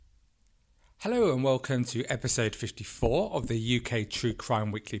Hello and welcome to episode 54 of the UK True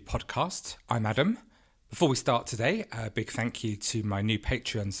Crime Weekly podcast. I'm Adam. Before we start today, a big thank you to my new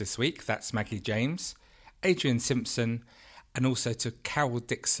Patreons this week. That's Maggie James, Adrian Simpson, and also to Carol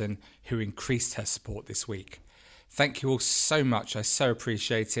Dixon, who increased her support this week. Thank you all so much. I so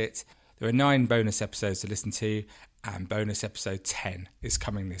appreciate it. There are 9 bonus episodes to listen to, and bonus episode 10 is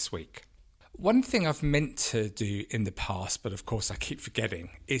coming this week. One thing I've meant to do in the past, but of course I keep forgetting,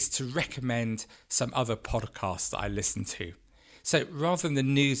 is to recommend some other podcasts that I listen to. So rather than the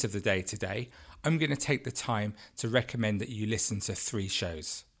news of the day today, I'm going to take the time to recommend that you listen to 3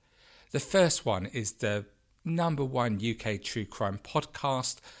 shows. The first one is the number 1 UK true crime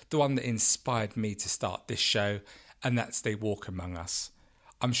podcast, the one that inspired me to start this show, and that's They Walk Among Us.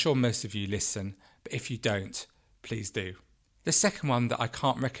 I'm sure most of you listen, but if you don't, please do. The second one that I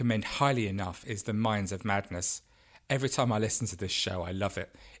can't recommend highly enough is The Minds of Madness. Every time I listen to this show, I love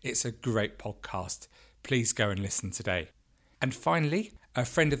it. It's a great podcast. Please go and listen today. And finally, a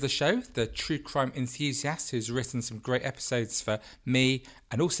friend of the show, the true crime enthusiast who's written some great episodes for me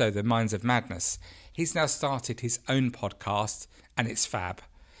and also The Minds of Madness. He's now started his own podcast and it's fab.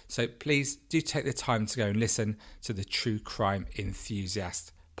 So please do take the time to go and listen to the True Crime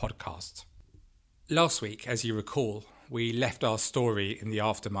Enthusiast podcast. Last week, as you recall, we left our story in the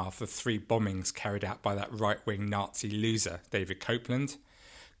aftermath of 3 bombings carried out by that right-wing Nazi loser, David Copeland,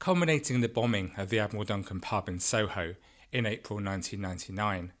 culminating in the bombing of the Admiral Duncan pub in Soho in April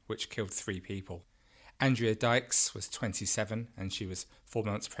 1999, which killed 3 people. Andrea Dykes was 27 and she was 4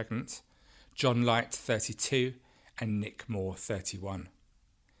 months pregnant, John Light 32 and Nick Moore 31.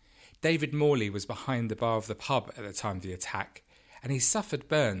 David Morley was behind the bar of the pub at the time of the attack and he suffered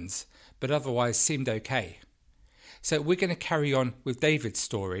burns but otherwise seemed okay. So we're going to carry on with David's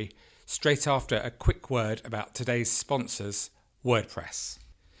story straight after a quick word about today's sponsors, WordPress.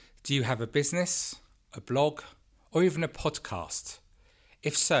 Do you have a business, a blog, or even a podcast?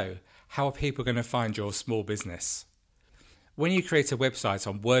 If so, how are people going to find your small business? When you create a website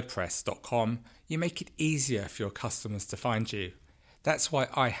on WordPress.com, you make it easier for your customers to find you. That's why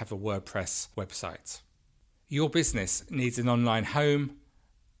I have a WordPress website. Your business needs an online home.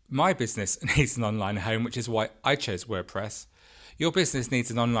 My business needs an online home, which is why I chose WordPress. Your business needs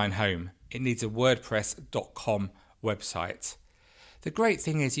an online home. It needs a WordPress.com website. The great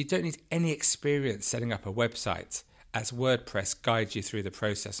thing is you don't need any experience setting up a website, as WordPress guides you through the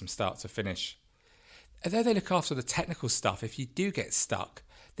process from start to finish. Although they look after the technical stuff, if you do get stuck,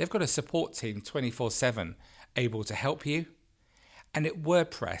 they've got a support team 24/7 able to help you. And at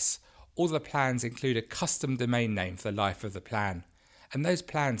WordPress, all the plans include a custom domain name for the life of the plan. And those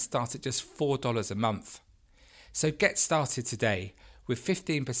plans start at just $4 a month. So get started today with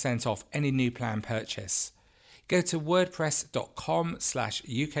 15% off any new plan purchase. Go to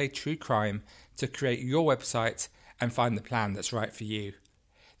wordpress.com/UKTrueCrime to create your website and find the plan that's right for you.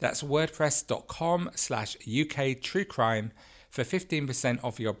 That's wordpress.com/UKTrueCrime for 15%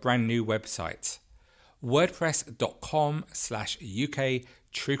 off your brand new website.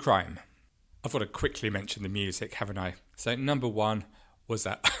 wordpress.com/UKTrueCrime. I've got to quickly mention the music, haven't I? So number 1 was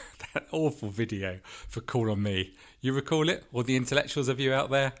that awful video for Call on Me. You recall it? All the intellectuals of you out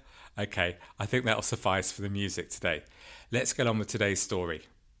there? Okay, I think that'll suffice for the music today. Let's get on with today's story.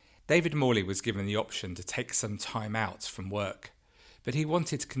 David Morley was given the option to take some time out from work, but he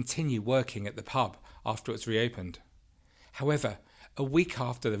wanted to continue working at the pub after it was reopened. However, a week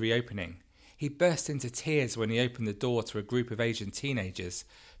after the reopening, he burst into tears when he opened the door to a group of Asian teenagers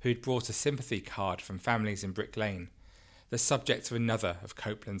who'd brought a sympathy card from families in Brick Lane, the subject of another of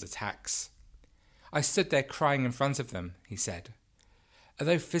Copeland's attacks. I stood there crying in front of them, he said.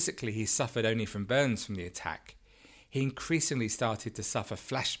 Although physically he suffered only from burns from the attack, he increasingly started to suffer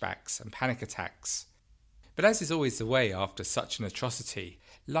flashbacks and panic attacks. But as is always the way after such an atrocity,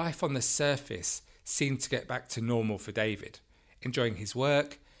 life on the surface seemed to get back to normal for David, enjoying his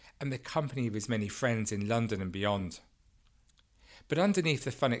work and the company of his many friends in London and beyond. But underneath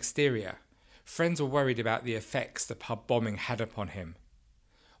the fun exterior, friends were worried about the effects the pub bombing had upon him.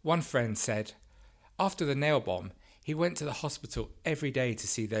 One friend said, after the nail bomb, he went to the hospital every day to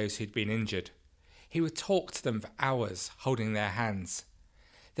see those who'd been injured. He would talk to them for hours, holding their hands.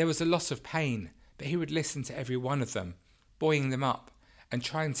 There was a lot of pain, but he would listen to every one of them, buoying them up and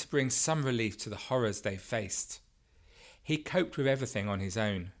trying to bring some relief to the horrors they faced. He coped with everything on his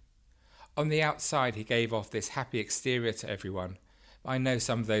own. On the outside, he gave off this happy exterior to everyone, but I know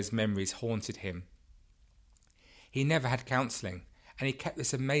some of those memories haunted him. He never had counselling, and he kept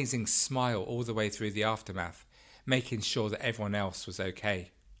this amazing smile all the way through the aftermath, making sure that everyone else was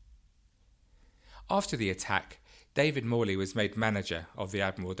okay. After the attack, David Morley was made manager of the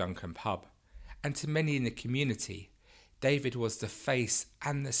Admiral Duncan pub, And to many in the community, David was the face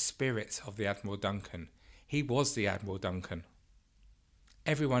and the spirit of the Admiral Duncan. He was the Admiral Duncan.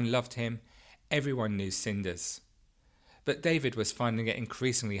 Everyone loved him, everyone knew Cinders. But David was finding it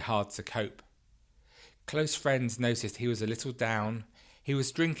increasingly hard to cope. Close friends noticed he was a little down, he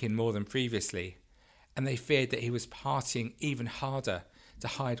was drinking more than previously, and they feared that he was partying even harder to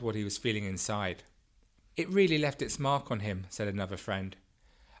hide what he was feeling inside. It really left its mark on him, said another friend.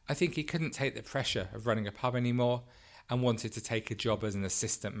 I think he couldn't take the pressure of running a pub anymore and wanted to take a job as an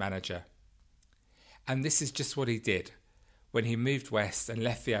assistant manager. And this is just what he did when he moved west and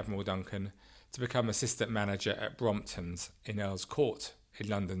left the Admiral Duncan to become assistant manager at Brompton's in Earl's Court in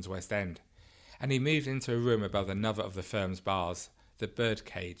London's West End. And he moved into a room above another of the firm's bars, the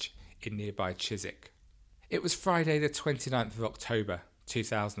Birdcage, in nearby Chiswick. It was Friday the 29th of October,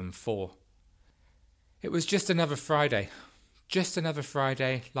 2004. It was just another Friday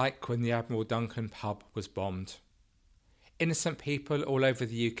like when the Admiral Duncan pub was bombed. Innocent people all over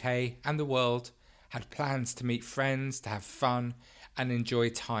the UK and the world had plans to meet friends, to have fun and enjoy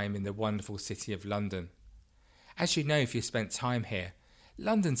time in the wonderful city of London. As you know, if you spent time here,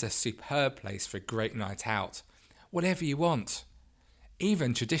 London's a superb place for a great night out, whatever you want,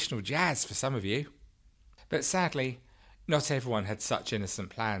 even traditional jazz for some of you. But sadly, not everyone had such innocent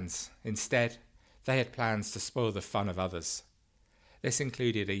plans. Instead, they had plans to spoil the fun of others. This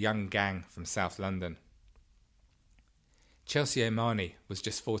included a young gang from South London. Chelsea O'Mahony was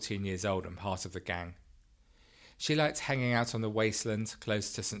just 14 years old and part of the gang. She liked hanging out on the wasteland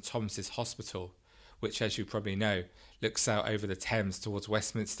close to St Thomas's Hospital, which, as you probably know, looks out over the Thames towards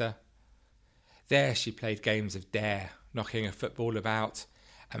Westminster. There she played games of dare, knocking a football about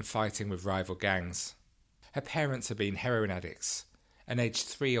and fighting with rival gangs. Her parents had been heroin addicts, and aged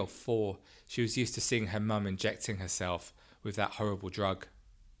 3 or 4 she was used to seeing her mum injecting herself with that horrible drug.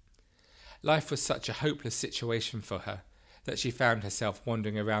 Life was such a hopeless situation for her that she found herself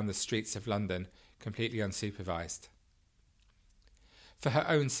wandering around the streets of London completely unsupervised. For her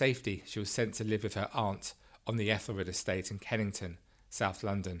own safety, she was sent to live with her aunt on the Ethelred estate in Kennington, South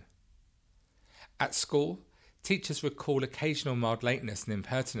London. At school, teachers would call occasional mild lateness and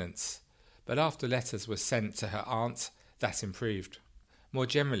impertinence, but after letters were sent to her aunt, that improved. More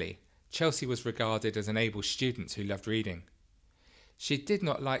generally, Chelsea was regarded as an able student who loved reading. She did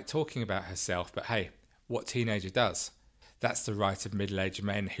not like talking about herself, but hey, what teenager does? That's the right of middle-aged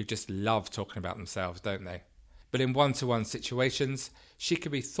men who just love talking about themselves, don't they? But in one-to-one situations, she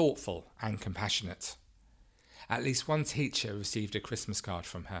could be thoughtful and compassionate. At least one teacher received a Christmas card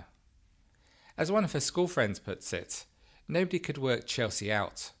from her. As one of her school friends puts it, nobody could work Chelsea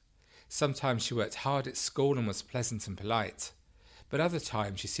out. Sometimes she worked hard at school and was pleasant and polite, but other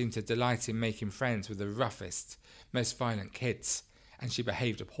times she seemed to delight in making friends with the roughest, most violent kids, and she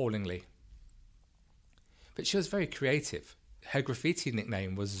behaved appallingly. But she was very creative. Her graffiti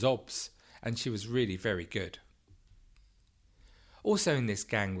nickname was Zobs, and she was really very good. Also in this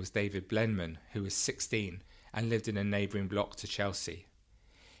gang was David Blenman, who was 16 and lived in a neighbouring block to Chelsea.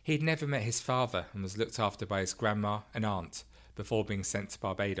 He'd never met his father and was looked after by his grandma and aunt before being sent to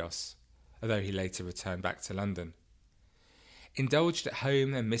Barbados, although he later returned back to London. Indulged at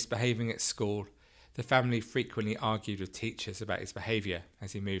home and misbehaving at school, the family frequently argued with teachers about his behaviour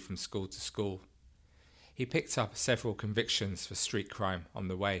as he moved from school to school. He picked up several convictions for street crime on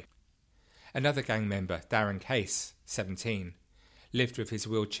the way. Another gang member, Darren Case, 17, lived with his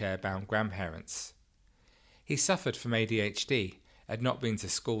wheelchair-bound grandparents. He suffered from ADHD and had not been to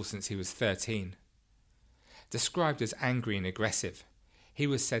school since he was 13. Described as angry and aggressive, he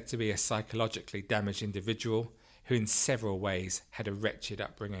was said to be a psychologically damaged individual who in several ways had a wretched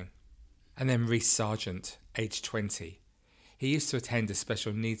upbringing. And then Rhys Sargent, aged 20. He used to attend a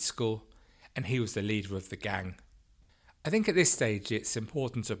special needs school, and he was the leader of the gang. I think at this stage it's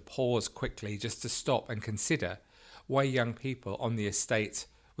important to pause quickly just to stop and consider why young people on the estate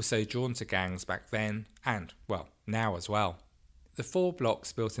were so drawn to gangs back then and, well, now as well. The 4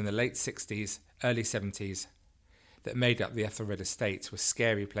 blocks built in the late 60s, early 70s that made up the Ethelred estate were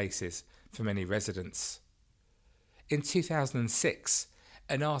scary places for many residents. In 2006,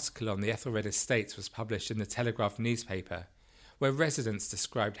 an article on the Ethelred estate was published in the Telegraph newspaper where residents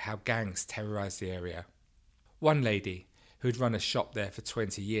described how gangs terrorised the area. One lady, who'd run a shop there for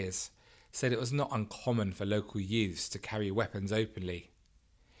 20 years, said it was not uncommon for local youths to carry weapons openly.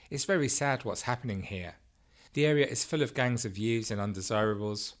 It's very sad what's happening here. The area is full of gangs of youths and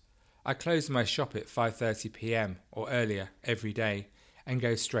undesirables. I close my shop at 5:30 p.m. or earlier every day and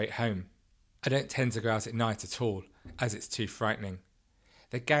go straight home. I don't tend to go out at night at all, as it's too frightening.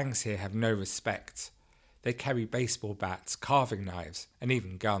 The gangs here have no respect. They carry baseball bats, carving knives, and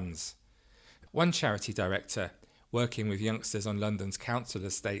even guns. One charity director, working with youngsters on London's council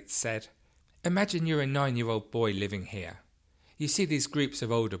estates, said, "Imagine you're a 9-year-old boy living here. You see these groups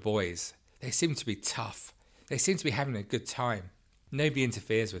of older boys. They seem to be tough. They seem to be having a good time. Nobody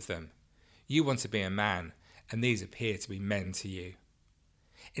interferes with them. You want to be a man, and these appear to be men to you."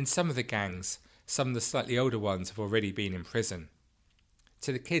 In some of the gangs, some of the slightly older ones have already been in prison.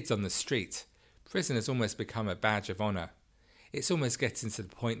 To the kids on the street, prison has almost become a badge of honour. It's almost getting to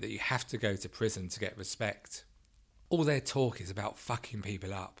the point that you have to go to prison to get respect. All their talk is about fucking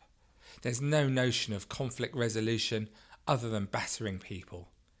people up. There's no notion of conflict resolution other than battering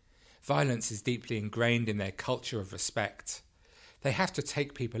people. Violence is deeply ingrained in their culture of respect. They have to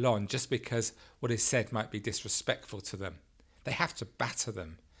take people on just because what is said might be disrespectful to them. They have to batter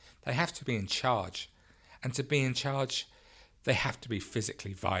them. They have to be in charge. And to be in charge, they have to be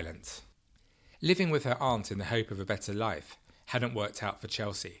physically violent. Living with her aunt in the hope of a better life hadn't worked out for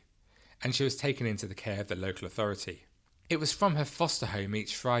Chelsea, and she was taken into the care of the local authority. It was from her foster home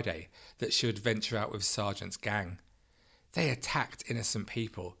each Friday that she would venture out with Sergeant's gang. They attacked innocent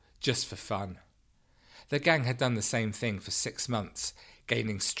people just for fun. The gang had done the same thing for 6 months,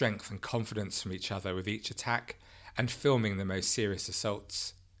 gaining strength and confidence from each other with each attack and filming the most serious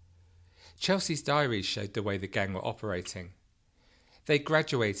assaults. Chelsea's diaries showed the way the gang were operating. They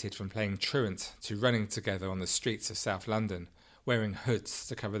graduated from playing truant to running together on the streets of South London, wearing hoods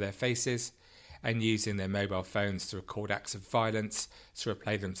to cover their faces and using their mobile phones to record acts of violence to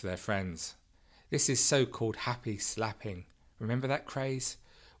replay them to their friends. This is so-called happy slapping. Remember that craze?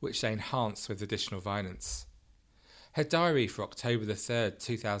 Which they enhanced with additional violence. Her diary for October the 3rd,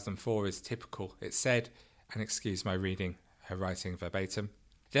 2004 is typical. It said, and excuse my reading her writing verbatim,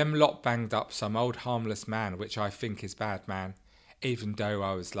 "Them lot banged up some old harmless man, which I think is bad man, even though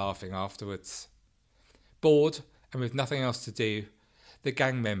I was laughing afterwards." Bored and with nothing else to do, the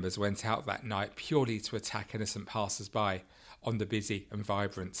gang members went out that night purely to attack innocent passers-by on the busy and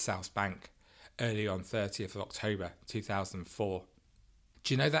vibrant South Bank early on 30th of October 2004.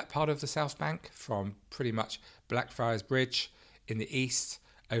 Do you know that part of the South Bank? From pretty much Blackfriars Bridge in the east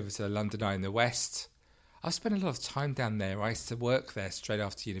over to the London Eye in the west. I've spent a lot of time down there. I used to work there straight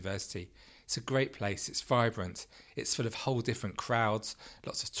after university. It's a great place. It's vibrant. It's full of whole different crowds.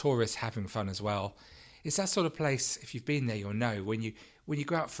 Lots of tourists having fun as well. It's that sort of place, if you've been there, you'll know. When you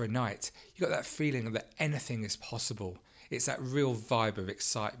go out for a night, you got that feeling that anything is possible. It's that real vibe of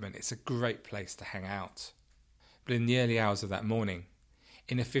excitement. It's a great place to hang out. But in the early hours of that morning,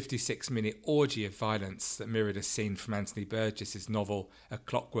 in a 56-minute orgy of violence that mirrored a scene from Anthony Burgess's novel A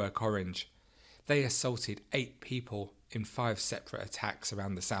Clockwork Orange, they assaulted 8 people in 5 separate attacks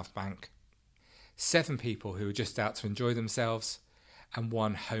around the South Bank. 7 people who were just out to enjoy themselves, and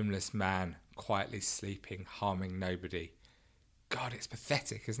 1 homeless man quietly sleeping, harming nobody. God, it's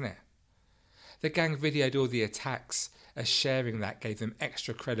pathetic, isn't it? The gang videoed all the attacks, as sharing that gave them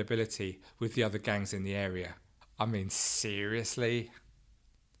extra credibility with the other gangs in the area. I mean, seriously?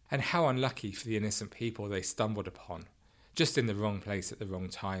 And how unlucky for the innocent people they stumbled upon, just in the wrong place at the wrong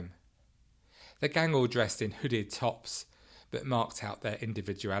time. The gang all dressed in hooded tops, but marked out their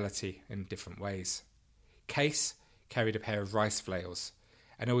individuality in different ways. Case carried a pair of rice flails,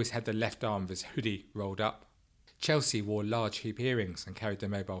 and always had the left arm of his hoodie rolled up. Chelsea wore large hoop earrings and carried their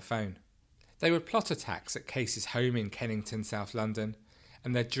mobile phone. They would plot attacks at Case's home in Kennington, South London,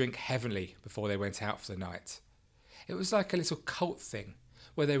 and they'd drink heavily before they went out for the night. It was like a little cult thing,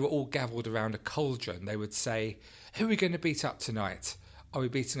 where they were all gathered around a cauldron. They would say, "Who are we going to beat up tonight? Are we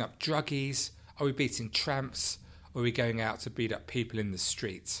beating up druggies? Are we beating tramps? Or are we going out to beat up people in the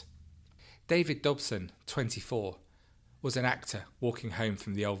streets?" David Dobson, 24, was an actor walking home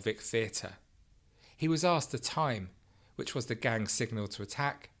from the Old Vic Theatre. He was asked the time, which was the gang's signal to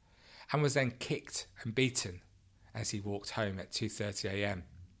attack, and was then kicked and beaten as he walked home at 2:30 a.m.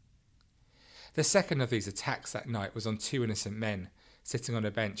 The second of these attacks that night was on 2 innocent men sitting on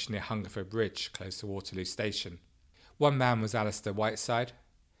a bench near Hungerford Bridge close to Waterloo Station. One man was Alistair Whiteside.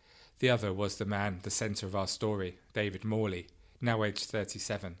 The other was the man, the centre of our story, David Morley, now aged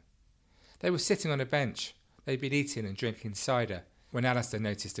 37. They were sitting on a bench. They'd been eating and drinking cider when Alistair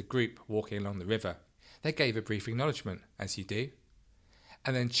noticed a group walking along the river. They gave a brief acknowledgement, as you do.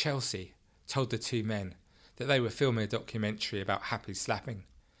 And then Chelsea told the 2 men that they were filming a documentary about happy slapping.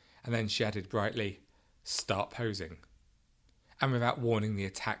 And then she added brightly, "Start posing." And without warning, the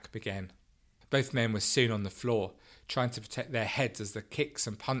attack began. Both men were soon on the floor, trying to protect their heads as the kicks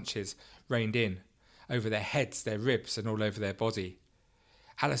and punches rained in, over their heads, their ribs, and all over their body.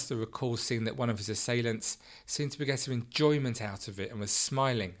 Alistair recalls seeing that one of his assailants seemed to be getting enjoyment out of it and was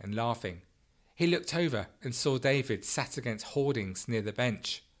smiling and laughing. He looked over and saw David sat against hoardings near the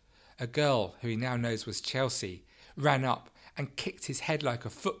bench. A girl, who he now knows was Chelsea, ran up and kicked his head like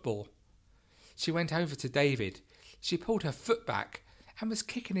a football. She went over to David. She pulled her foot back and was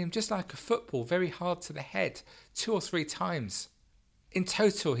kicking him just like a football, very hard to the head, 2 or 3 times. In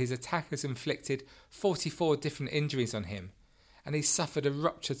total, his attackers inflicted 44 different injuries on him, and he suffered a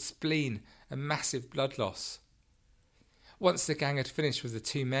ruptured spleen and massive blood loss. Once the gang had finished with the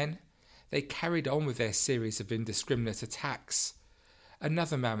 2 men, they carried on with their series of indiscriminate attacks.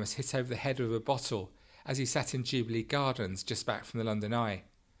 Another man was hit over the head with a bottle as he sat in Jubilee Gardens just back from the London Eye.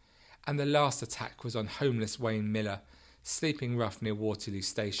 And the last attack was on homeless Wayne Miller, sleeping rough near Waterloo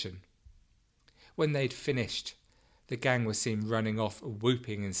Station. When they'd finished, the gang was seen running off,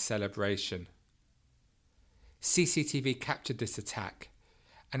 whooping in celebration. CCTV captured this attack,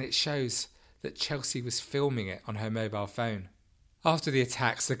 and it shows that Chelsea was filming it on her mobile phone. After the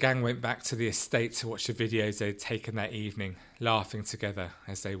attacks, the gang went back to the estate to watch the videos they had taken that evening, laughing together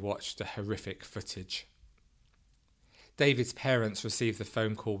as they watched the horrific footage. David's parents received the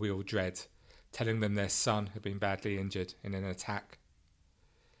phone call we all dread, telling them their son had been badly injured in an attack.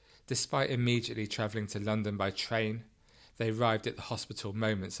 Despite immediately travelling to London by train, they arrived at the hospital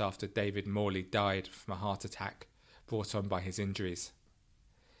moments after David Morley died from a heart attack brought on by his injuries.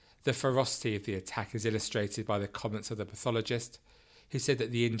 The ferocity of the attack is illustrated by the comments of the pathologist, who said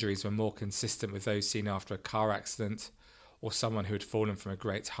that the injuries were more consistent with those seen after a car accident or someone who had fallen from a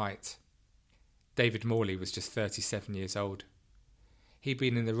great height. David Morley was just 37 years old. He'd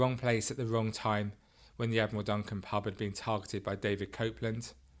been in the wrong place at the wrong time when the Admiral Duncan pub had been targeted by David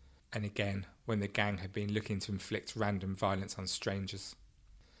Copeland, and again when the gang had been looking to inflict random violence on strangers.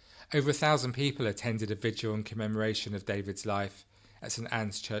 Over 1,000 people attended a vigil in commemoration of David's life at St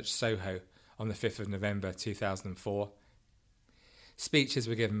Anne's Church, Soho, on the 5th of November 2004. Speeches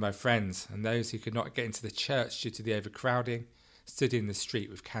were given by friends, and those who could not get into the church due to the overcrowding stood in the street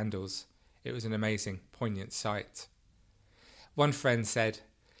with candles. It was an amazing, poignant sight. One friend said,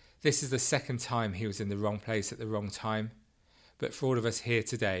 "This is the second time he was in the wrong place at the wrong time, but for all of us here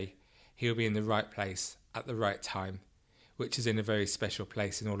today, he'll be in the right place at the right time, which is in a very special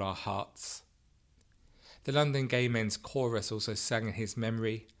place in all our hearts." The London Gay Men's Chorus also sang in his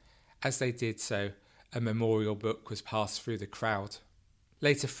memory. As they did so, a memorial book was passed through the crowd.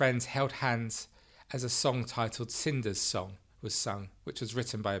 Later, friends held hands as a song titled Cinder's Song was sung, which was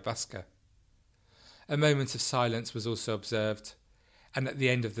written by a busker. A moment of silence was also observed, and at the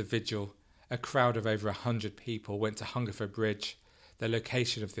end of the vigil, a crowd of over 100 people went to Hungerford Bridge, the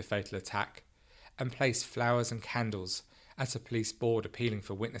location of the fatal attack, and placed flowers and candles at a police board appealing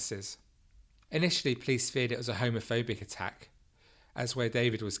for witnesses. Initially, police feared it was a homophobic attack, as where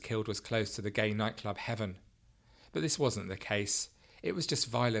David was killed was close to the gay nightclub Heaven. But this wasn't the case. It was just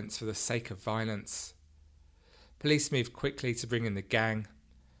violence for the sake of violence. Police moved quickly to bring in the gang.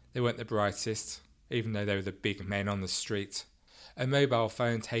 They weren't the brightest, even though they were the big men on the street. A mobile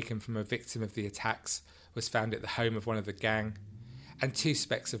phone taken from a victim of the attacks was found at the home of one of the gang, and 2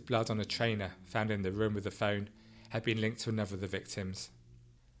 specks of blood on a trainer found in the room with the phone had been linked to another of the victims.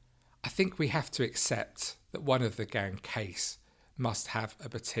 I think we have to accept that one of the gang, Case, must have a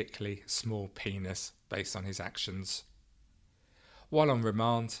particularly small penis based on his actions. While on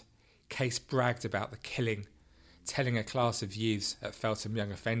remand, Case bragged about the killing, telling a class of youths at Feltham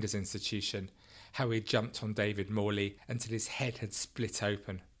Young Offenders Institution how he jumped on David Morley until his head had split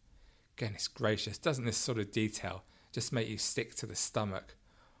open. Goodness gracious, doesn't this sort of detail just make you sick to the stomach?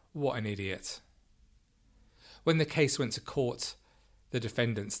 What an idiot. When the case went to court, the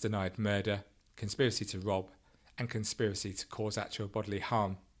defendants denied murder, conspiracy to rob, and conspiracy to cause actual bodily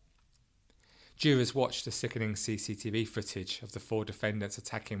harm. Jurors watched the sickening CCTV footage of the 4 defendants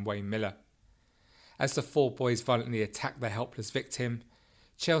attacking Wayne Miller. As the 4 boys violently attacked their helpless victim,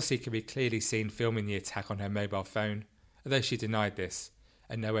 Chelsea could be clearly seen filming the attack on her mobile phone, although she denied this,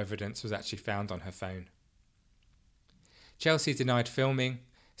 and no evidence was actually found on her phone. Chelsea denied filming,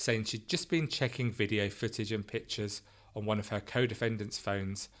 saying she'd just been checking video footage and pictures on one of her co-defendants'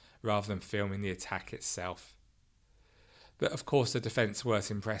 phones rather than filming the attack itself. But of course the defence weren't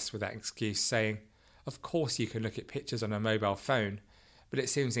impressed with that excuse, saying, "Of course you can look at pictures on a mobile phone, but it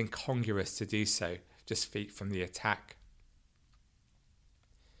seems incongruous to do so just feet from the attack."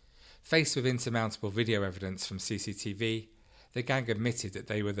 Faced with insurmountable video evidence from CCTV, the gang admitted that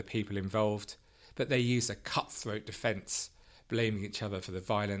they were the people involved, but they used a cutthroat defence, blaming each other for the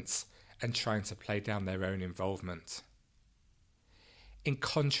violence and trying to play down their own involvement. In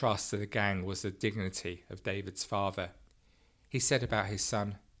contrast to the gang was the dignity of David's father. He said about his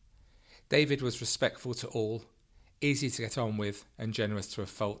son, "David was respectful to all, easy to get on with and generous to a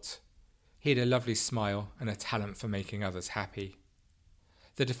fault. He had a lovely smile and a talent for making others happy.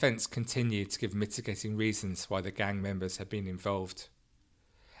 The defence continued to give mitigating reasons why the gang members had been involved.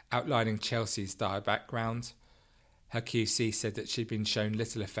 Outlining Chelsea's dire background, her QC said that she'd been shown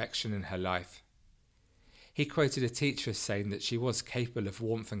little affection in her life. He quoted a teacher as saying that she was capable of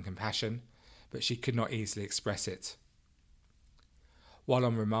warmth and compassion, but she could not easily express it. While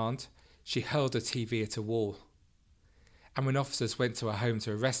on remand, she hurled a TV at a wall. And when officers went to her home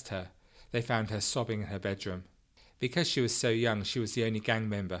to arrest her, they found her sobbing in her bedroom. Because she was so young, she was the only gang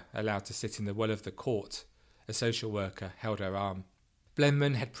member allowed to sit in the well of the court. A social worker held her arm.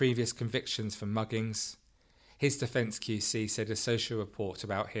 Blenman had previous convictions for muggings. His defence QC said a social report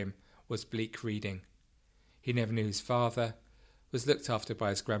about him was bleak reading. He never knew his father, was looked after by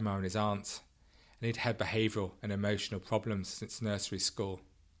his grandma and his aunt, and he'd had behavioural and emotional problems since nursery school.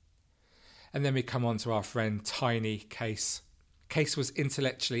 And then we come on to our friend Tiny Case. Case was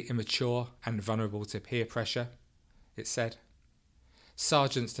intellectually immature and vulnerable to peer pressure, it said.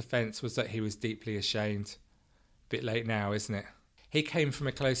 Sergeant's defence was that he was deeply ashamed. Bit late now, isn't it? He came from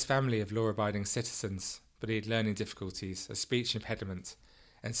a close family of law-abiding citizens, but he had learning difficulties, a speech impediment,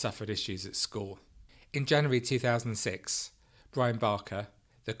 and suffered issues at school. In January 2006, Brian Barker,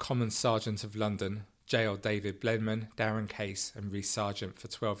 the Common Sergeant of London, jailed David Blenman, Darren Case and Rhys Sargent for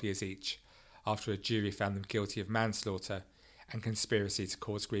 12 years each, after a jury found them guilty of manslaughter and conspiracy to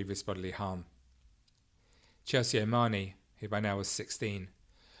cause grievous bodily harm. Chelsea Omani, who by now was 16,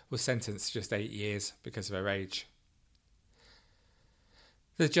 was sentenced to just 8 years because of her age.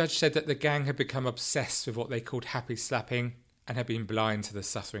 The judge said that the gang had become obsessed with what they called happy slapping and had been blind to the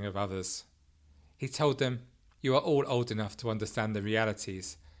suffering of others. He told them, "You are all old enough to understand the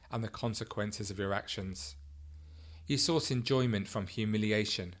realities and the consequences of your actions. You sought enjoyment from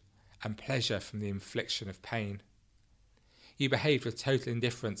humiliation and pleasure from the infliction of pain. You behaved with total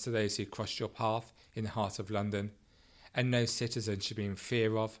indifference to those who crossed your path in the heart of London, and no citizen should be in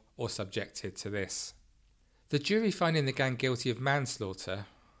fear of or subjected to this." The jury finding the gang guilty of manslaughter,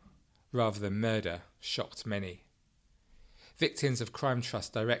 rather than murder, shocked many. Victims of Crime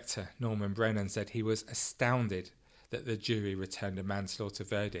Trust director Norman Brennan said he was astounded that the jury returned a manslaughter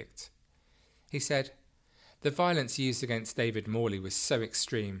verdict. He said, "The violence used against David Morley was so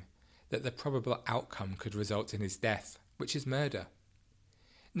extreme that the probable outcome could result in his death, which is murder.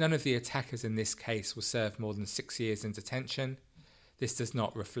 None of the attackers in this case will serve more than 6 years in detention. This does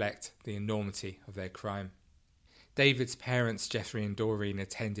not reflect the enormity of their crime." David's parents, Jeffrey and Doreen,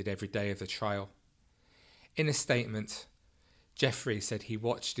 attended every day of the trial. In a statement, Jeffrey said he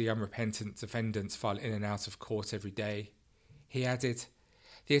watched the unrepentant defendants file in and out of court every day. He added,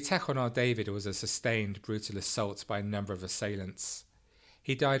 "The attack on our David was a sustained, brutal assault by a number of assailants.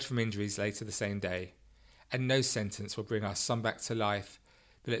 He died from injuries later the same day, and no sentence will bring our son back to life,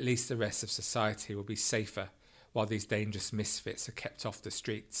 but at least the rest of society will be safer while these dangerous misfits are kept off the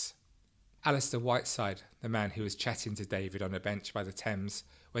streets." Alistair Whiteside, the man who was chatting to David on a bench by the Thames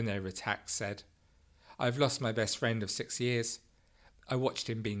when they were attacked, said, "I've lost my best friend of 6 years. I watched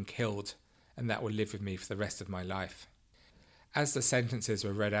him being killed, and that will live with me for the rest of my life." As the sentences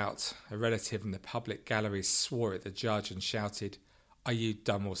were read out, a relative in the public gallery swore at the judge and shouted, "Are you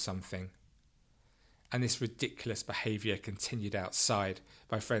dumb or something?" And this ridiculous behaviour continued outside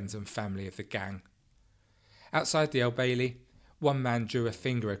by friends and family of the gang. Outside the Old Bailey, one man drew a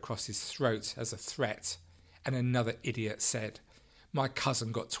finger across his throat as a threat, and another idiot said, "My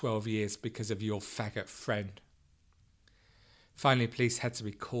cousin got 12 years because of your faggot friend." Finally, police had to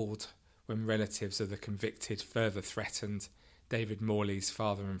be called when relatives of the convicted further threatened David Morley's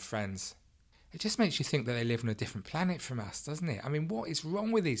father and friends. It just makes you think that they live on a different planet from us, doesn't it? I mean, what is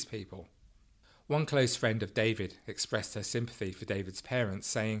wrong with these people? One close friend of David expressed her sympathy for David's parents,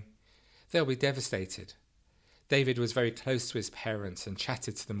 saying, "They'll be devastated. David was very close to his parents and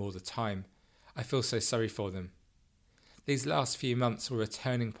chatted to them all the time. I feel so sorry for them. These last few months were a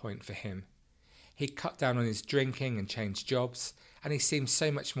turning point for him. He cut down on his drinking and changed jobs, and he seemed so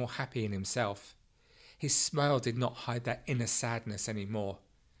much more happy in himself. His smile did not hide that inner sadness anymore.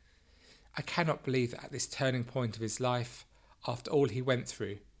 I cannot believe that at this turning point of his life, after all he went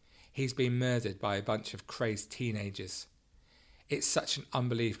through, he's been murdered by a bunch of crazed teenagers. It's such an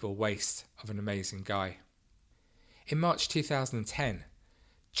unbelievable waste of an amazing guy." In March 2010,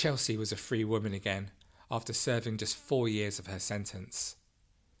 Chelsea was a free woman again after serving just 4 years of her sentence.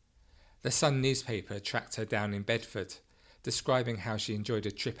 The Sun newspaper tracked her down in Bedford, describing how she enjoyed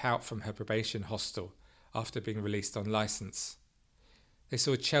a trip out from her probation hostel after being released on licence. They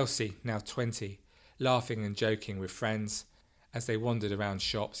saw Chelsea, now 20, laughing and joking with friends as they wandered around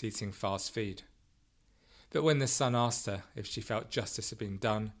shops eating fast food. But when the Sun asked her if she felt justice had been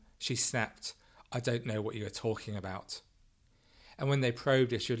done, she snapped, "I don't know what you are talking about." and when they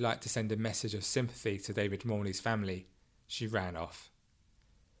probed if she would like to send a message of sympathy to David Morley's family, she ran off.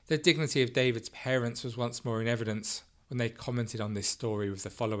 The dignity of David's parents was once more in evidence when they commented on this story with the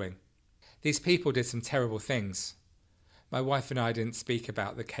following. These people did some terrible things. My wife and I didn't speak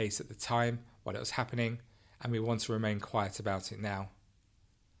about the case at the time while it was happening, and we want to remain quiet about it now.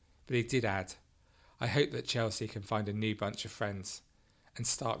 But he did add, I hope that Chelsea can find a new bunch of friends and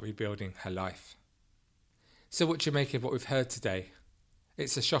start rebuilding her life. So what do you make of what we've heard today?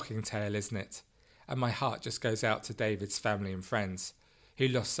 It's a shocking tale, isn't it? And my heart just goes out to David's family and friends who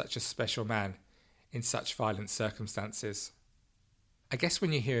lost such a special man in such violent circumstances. I guess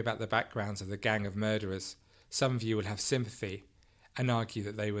when you hear about the backgrounds of the gang of murderers, some of you will have sympathy and argue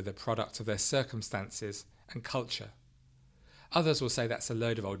that they were the product of their circumstances and culture. Others will say that's a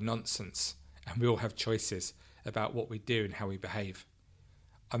load of old nonsense and we all have choices about what we do and how we behave.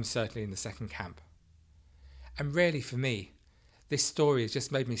 I'm certainly in the second camp. And really for me, this story has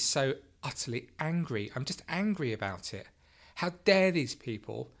just made me so utterly angry. I'm just angry about it. How dare these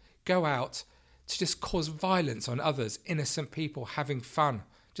people go out to just cause violence on others, innocent people having fun,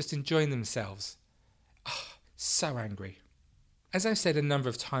 just enjoying themselves. Oh, so angry. As I've said a number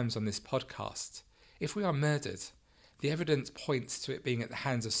of times on this podcast, if we are murdered, the evidence points to it being at the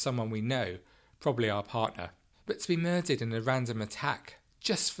hands of someone we know, probably our partner. But to be murdered in a random attack,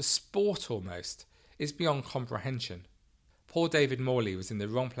 just for sport almost, is beyond comprehension. Poor David Morley was in the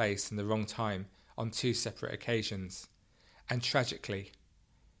wrong place and the wrong time on 2 separate occasions. And tragically,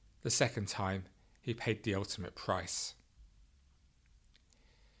 the second time, he paid the ultimate price.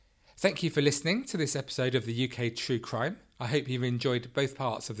 Thank you for listening to this episode of the UK True Crime. I hope you've enjoyed both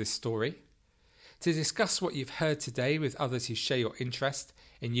parts of this story. To discuss what you've heard today with others who share your interest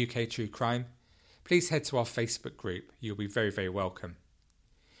in UK True Crime, please head to our Facebook group. You'll be very, very welcome.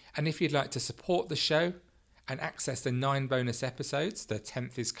 And if you'd like to support the show and access the 9 bonus episodes, the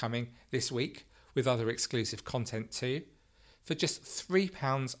 10th is coming this week, with other exclusive content too, for just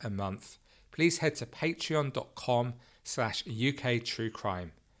 £3 a month, please head to patreon.com/UK True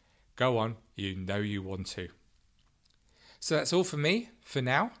Crime. Go on, you know you want to. So that's all from me for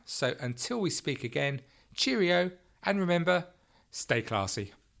now. So until we speak again, cheerio, and remember, stay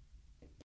classy.